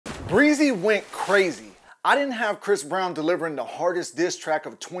Breezy went crazy. I didn't have Chris Brown delivering the hardest diss track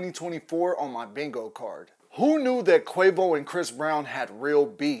of 2024 on my bingo card. Who knew that Quavo and Chris Brown had real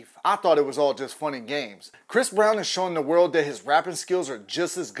beef? I thought it was all just fun and games. Chris Brown is showing the world that his rapping skills are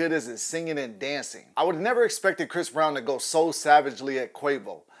just as good as his singing and dancing. I would have never expected Chris Brown to go so savagely at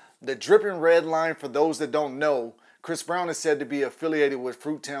Quavo. The dripping red line, for those that don't know, Chris Brown is said to be affiliated with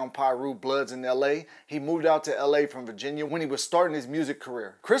Fruittown Piru Bloods in LA. He moved out to LA from Virginia when he was starting his music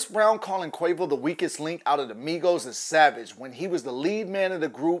career. Chris Brown calling Quavo the weakest link out of the Migos is savage when he was the lead man of the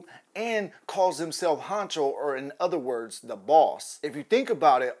group and calls himself Honcho, or in other words, the boss. If you think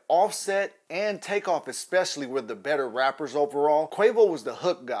about it, Offset and Takeoff especially were the better rappers overall. Quavo was the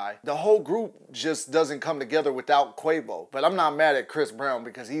hook guy. The whole group just doesn't come together without Quavo. But I'm not mad at Chris Brown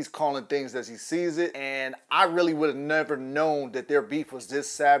because he's calling things as he sees it, and I really would have never known that their beef was this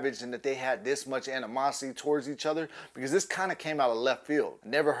savage and that they had this much animosity towards each other, because this kind of came out of left field.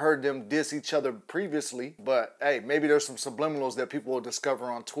 Never heard them diss each other previously, but hey, maybe there's some subliminals that people will discover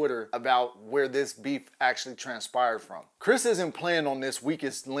on Twitter about where this beef actually transpired from. Chris isn't playing on this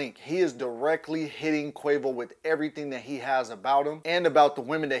weakest link. He is directly hitting Quavo with everything that he has about him and about the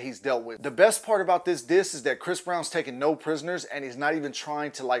women that he's dealt with. The best part about this diss is that Chris Brown's taking no prisoners, and he's not even trying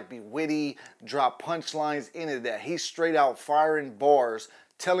to like be witty, drop punchlines into that. He's straight out firing bars,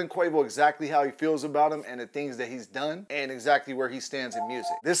 telling Quavo exactly how he feels about him and the things that he's done and exactly where he stands in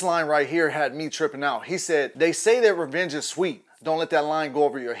music. This line right here had me tripping out. He said, "They say that revenge is sweet. Don't let that line go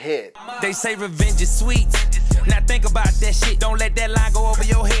over your head." They say revenge is sweet. Now think about that shit. Don't let that line go over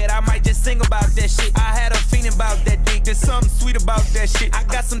your head. I might just sing about that shit. I had a feeling about that dick. There's something sweet about that shit. I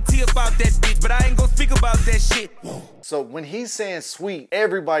got some tea about that bitch, but I ain't gonna speak about that shit. So when he's saying sweet,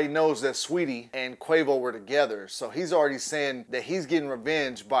 everybody knows that Saweetie and Quavo were together. So he's already saying that he's getting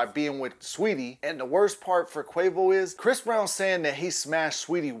revenge by being with Saweetie. And the worst part for Quavo is Chris Brown saying that he smashed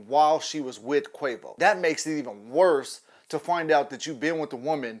Saweetie while she was with Quavo. That makes it even worse to find out that you've been with a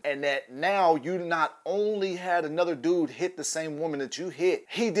woman and that now you not only had another dude hit the same woman that you hit,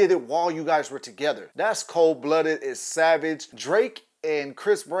 he did it while you guys were together. That's cold-blooded, it's savage. Drake and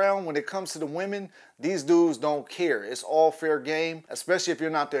Chris Brown, when it comes to the women, these dudes don't care. It's all fair game, especially if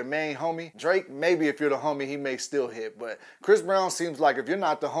you're not their main homie. Drake, maybe if you're the homie, he may still hit, but Chris Brown seems like if you're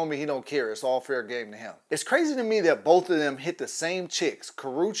not the homie, he don't care. It's all fair game to him. It's crazy to me that both of them hit the same chicks,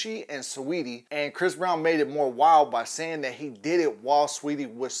 Karrueche and Saweetie, and Chris Brown made it more wild by saying that he did it while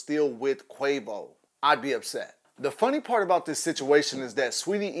Saweetie was still with Quavo. I'd be upset. The funny part about this situation is that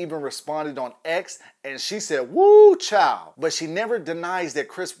Saweetie even responded on X and she said, "Woo, child." But she never denies that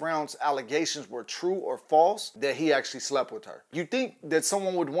Chris Brown's allegations were true or false, that he actually slept with her. You'd think that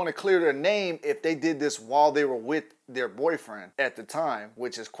someone would want to clear their name if they did this while they were with their boyfriend at the time,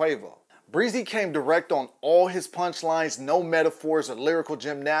 which is Quavo. Breezy came direct on all his punchlines, no metaphors or lyrical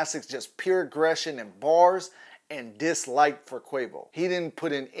gymnastics, just pure aggression and bars and dislike for Quavo. He didn't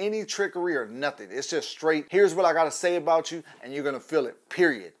put in any trickery or nothing. It's just straight, here's what I gotta say about you and you're gonna feel it,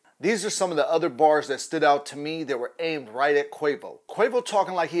 period. These are some of the other bars that stood out to me that were aimed right at Quavo. Quavo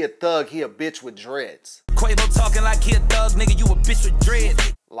talking like he a thug, he a bitch with dreads. Quavo talking like he a thug, nigga, you a bitch with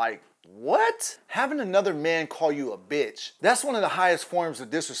dreads. Like, what? Having another man call you a bitch. That's one of the highest forms of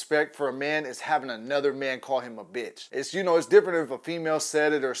disrespect for a man, is having another man call him a bitch. It's, you know, it's different if a female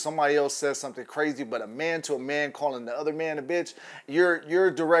said it or somebody else says something crazy, but a man to a man calling the other man a bitch, you're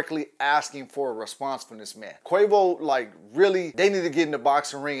directly asking for a response from this man. Quavo, like, really, they need to get in the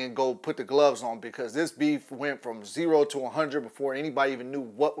boxing ring and go put the gloves on, because this beef went from 0 to 100 before anybody even knew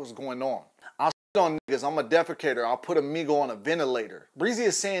what was going on. On niggas, I'm a defecator, I'll put a Migo on a ventilator. Breezy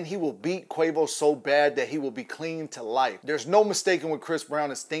is saying he will beat Quavo so bad that he will be clean to life. There's no mistaking what Chris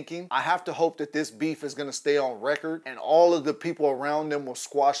Brown is thinking. I have to hope that this beef is gonna stay on record and all of the people around them will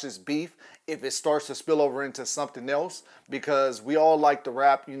squash this beef if it starts to spill over into something else, because we all like to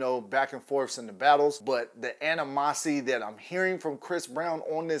rap, you know, back and forths in the battles, but the animosity that I'm hearing from Chris Brown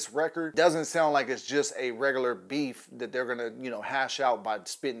on this record doesn't sound like it's just a regular beef that they're gonna, you know, hash out by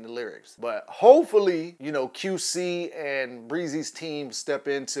spitting the lyrics. But hopefully, you know, QC and Breezy's team step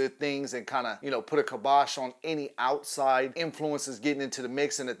into things and kind of, you know, put a kibosh on any outside influences getting into the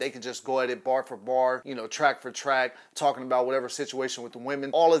mix, and that they can just go at it bar for bar, you know, track for track, talking about whatever situation with the women.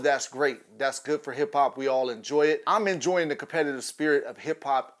 All of that's great. That's good for hip hop. We all enjoy it. I'm enjoying the competitive spirit of hip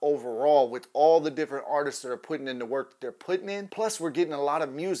hop overall with all the different artists that are putting in the work that they're putting in. Plus, we're getting a lot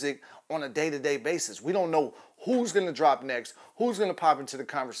of music on a day-to-day basis. We don't know who's gonna drop next, who's gonna pop into the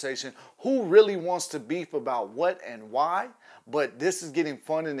conversation, who really wants to beef about what and why. But this is getting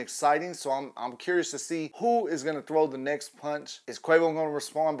fun and exciting, so I'm curious to see who is gonna throw the next punch. Is Quavo gonna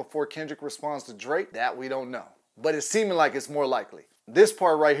respond before Kendrick responds to Drake? That we don't know. But it's seeming like it's more likely. This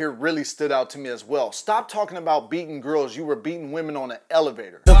part right here really stood out to me as well. Stop talking about beating girls. You were beating women on an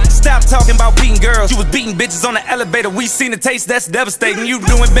elevator. Stop talking about beating girls. You was beating bitches on the elevator. We seen the taste that's devastating. You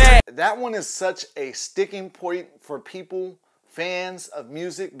doing bad. That one is such a sticking point for people, fans of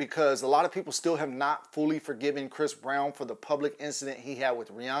music, because a lot of people still have not fully forgiven Chris Brown for the public incident he had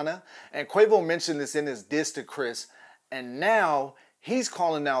with Rihanna. And Quavo mentioned this in his diss to Chris. And now he's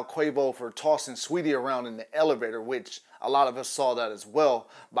calling out Quavo for tossing Saweetie around in the elevator, which a lot of us saw that as well.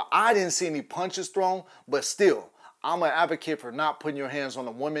 But I didn't see any punches thrown. But still, I'm an advocate for not putting your hands on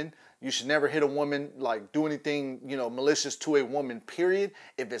a woman. You should never hit a woman, like do anything, you know, malicious to a woman, period.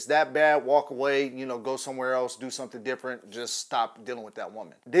 If it's that bad, walk away, you know, go somewhere else, do something different. Just stop dealing with that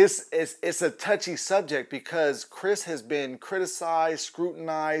woman. It's a touchy subject because Chris has been criticized,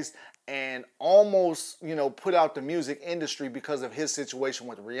 scrutinized, and almost, you know, put out the music industry because of his situation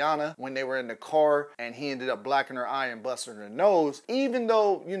with Rihanna when they were in the car and he ended up blacking her eye and busting her nose. Even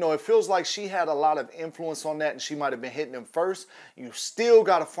though, you know, it feels like she had a lot of influence on that and she might have been hitting him first, you still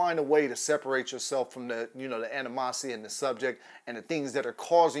got to find a way to separate yourself from the, you know, the animosity and the subject and the things that are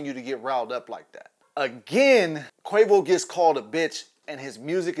causing you to get riled up like that. Again, Quavo gets called a bitch and his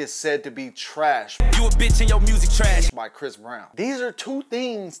music is said to be trash. You a bitch and your music trash. By Chris Brown. These are two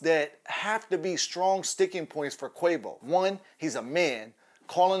things that have to be strong sticking points for Quavo. One, he's a man.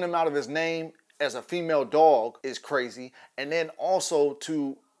 Calling him out of his name as a female dog is crazy. And then also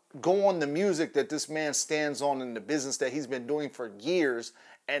to go on the music that this man stands on in the business that he's been doing for years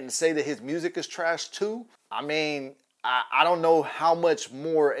and say that his music is trash too. I mean, I don't know how much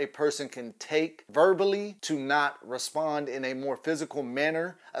more a person can take verbally to not respond in a more physical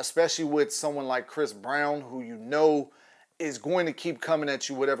manner, especially with someone like Chris Brown, who you know is going to keep coming at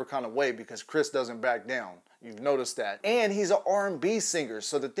you whatever kind of way because Chris doesn't back down. You've noticed that. And he's an R&B singer.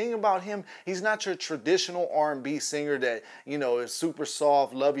 So the thing about him, he's not your traditional R&B singer that, you know, is super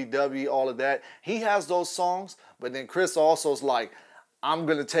soft, lovey-dovey, all of that. He has those songs, but then Chris also is like, I'm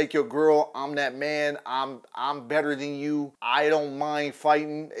gonna take your girl, I'm that man, I'm better than you, I don't mind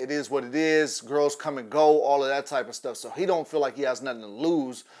fighting, it is what it is, girls come and go, all of that type of stuff. So he don't feel like he has nothing to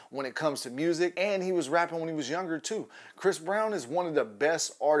lose when it comes to music. And he was rapping when he was younger too. Chris Brown is one of the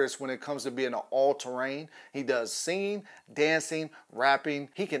best artists when it comes to being an all-terrain. He does singing, dancing, rapping,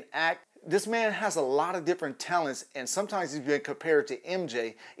 he can act. This man has a lot of different talents, and sometimes he's been compared to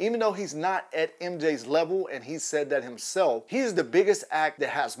MJ, even though he's not at MJ's level, and he said that himself. He is the biggest act that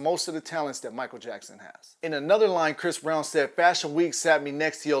has most of the talents that Michael Jackson has. In another line, Chris Brown said, "Fashion Week sat me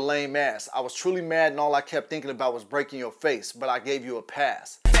next to your lame ass. I was truly mad and all I kept thinking about was breaking your face, but I gave you a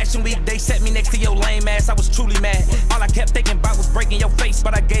pass." Fashion Week, they set me next to your lame ass. I was truly mad. All I kept thinking about was breaking your face,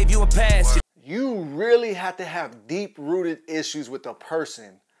 but I gave you a pass. You really have to have deep-rooted issues with a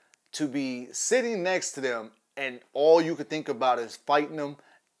person to be sitting next to them and all you could think about is fighting them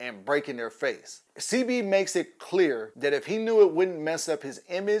and breaking their face. CB makes it clear that if he knew it wouldn't mess up his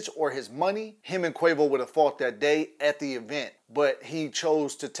image or his money, him and Quavo would have fought that day at the event. But he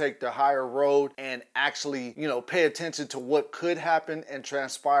chose to take the higher road and actually, you know, pay attention to what could happen and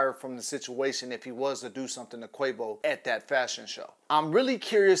transpire from the situation if he was to do something to Quavo at that fashion show. I'm really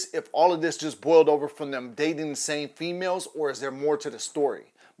curious if all of this just boiled over from them dating the same females, or is there more to the story?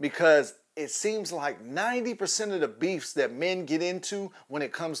 Because it seems like 90% of the beefs that men get into when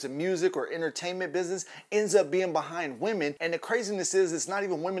it comes to music or entertainment business ends up being behind women. And the craziness is it's not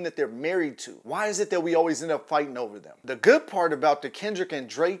even women that they're married to. Why is it that we always end up fighting over them? The good part about the Kendrick and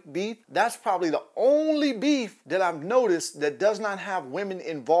Drake beef, that's probably the only beef that I've noticed that does not have women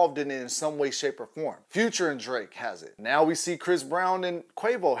involved in it in some way, shape, or form. Future and Drake has it. Now we see Chris Brown and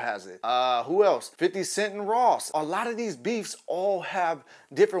Quavo has it. Who else? 50 Cent and Ross. A lot of these beefs all have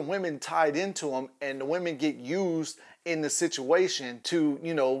different women tied into them, and the women get used in the situation to,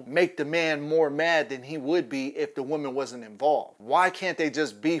 you know, make the man more mad than he would be if the woman wasn't involved. Why can't they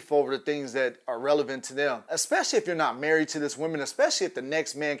just beef over the things that are relevant to them? Especially if you're not married to this woman, especially if the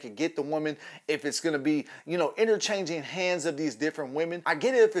next man can get the woman, if it's gonna be, you know, interchanging hands of these different women. I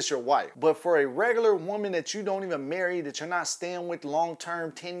get it if it's your wife, but for a regular woman that you don't even marry, that you're not staying with long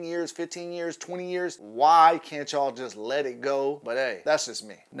term, 10 years, 15 years, 20 years, why can't y'all just let it go? But hey, that's just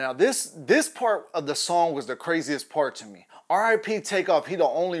me. Now this part of the song was the craziest part to me. R.I.P. Takeoff, he the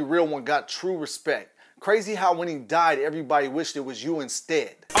only real one, got true respect. Crazy how when he died, everybody wished it was you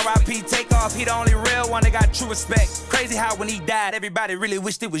instead. R.I.P. Takeoff, he the only real one that got true respect. Crazy how when he died, everybody really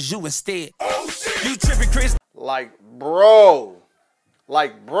wished it was you instead. Oh shit! You tripping, Chris? Like, bro,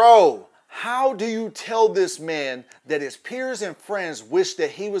 how do you tell this man that his peers and friends wish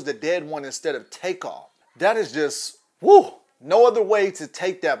that he was the dead one instead of Takeoff? That is just, woo, no other way to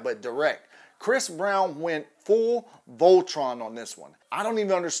take that but direct. Chris Brown went full Voltron on this one. I don't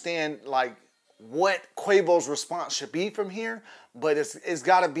even understand like what Quavo's response should be from here, but it's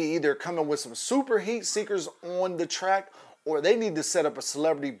gotta be either coming with some super heat seekers on the track, or they need to set up a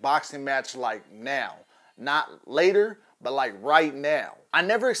celebrity boxing match like now. Not later, but like right now. I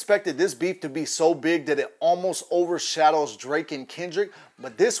never expected this beef to be so big that it almost overshadows Drake and Kendrick,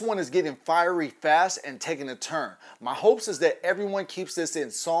 but this one is getting fiery fast and taking a turn. My hopes is that everyone keeps this in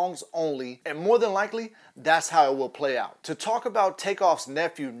songs only, and more than likely, that's how it will play out. To talk about Takeoff's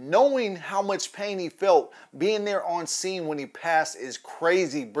nephew, knowing how much pain he felt being there on scene when he passed is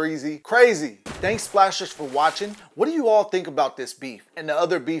crazy, Breezy. Crazy. Thanks, Splashers, for watching. What do you all think about this beef and the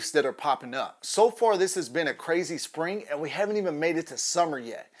other beefs that are popping up? So far, this has been a crazy spring, and we haven't even made it to summer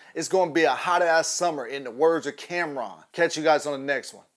yet. It's going to be a hot-ass summer in the words of Cameron. Catch you guys on the next one.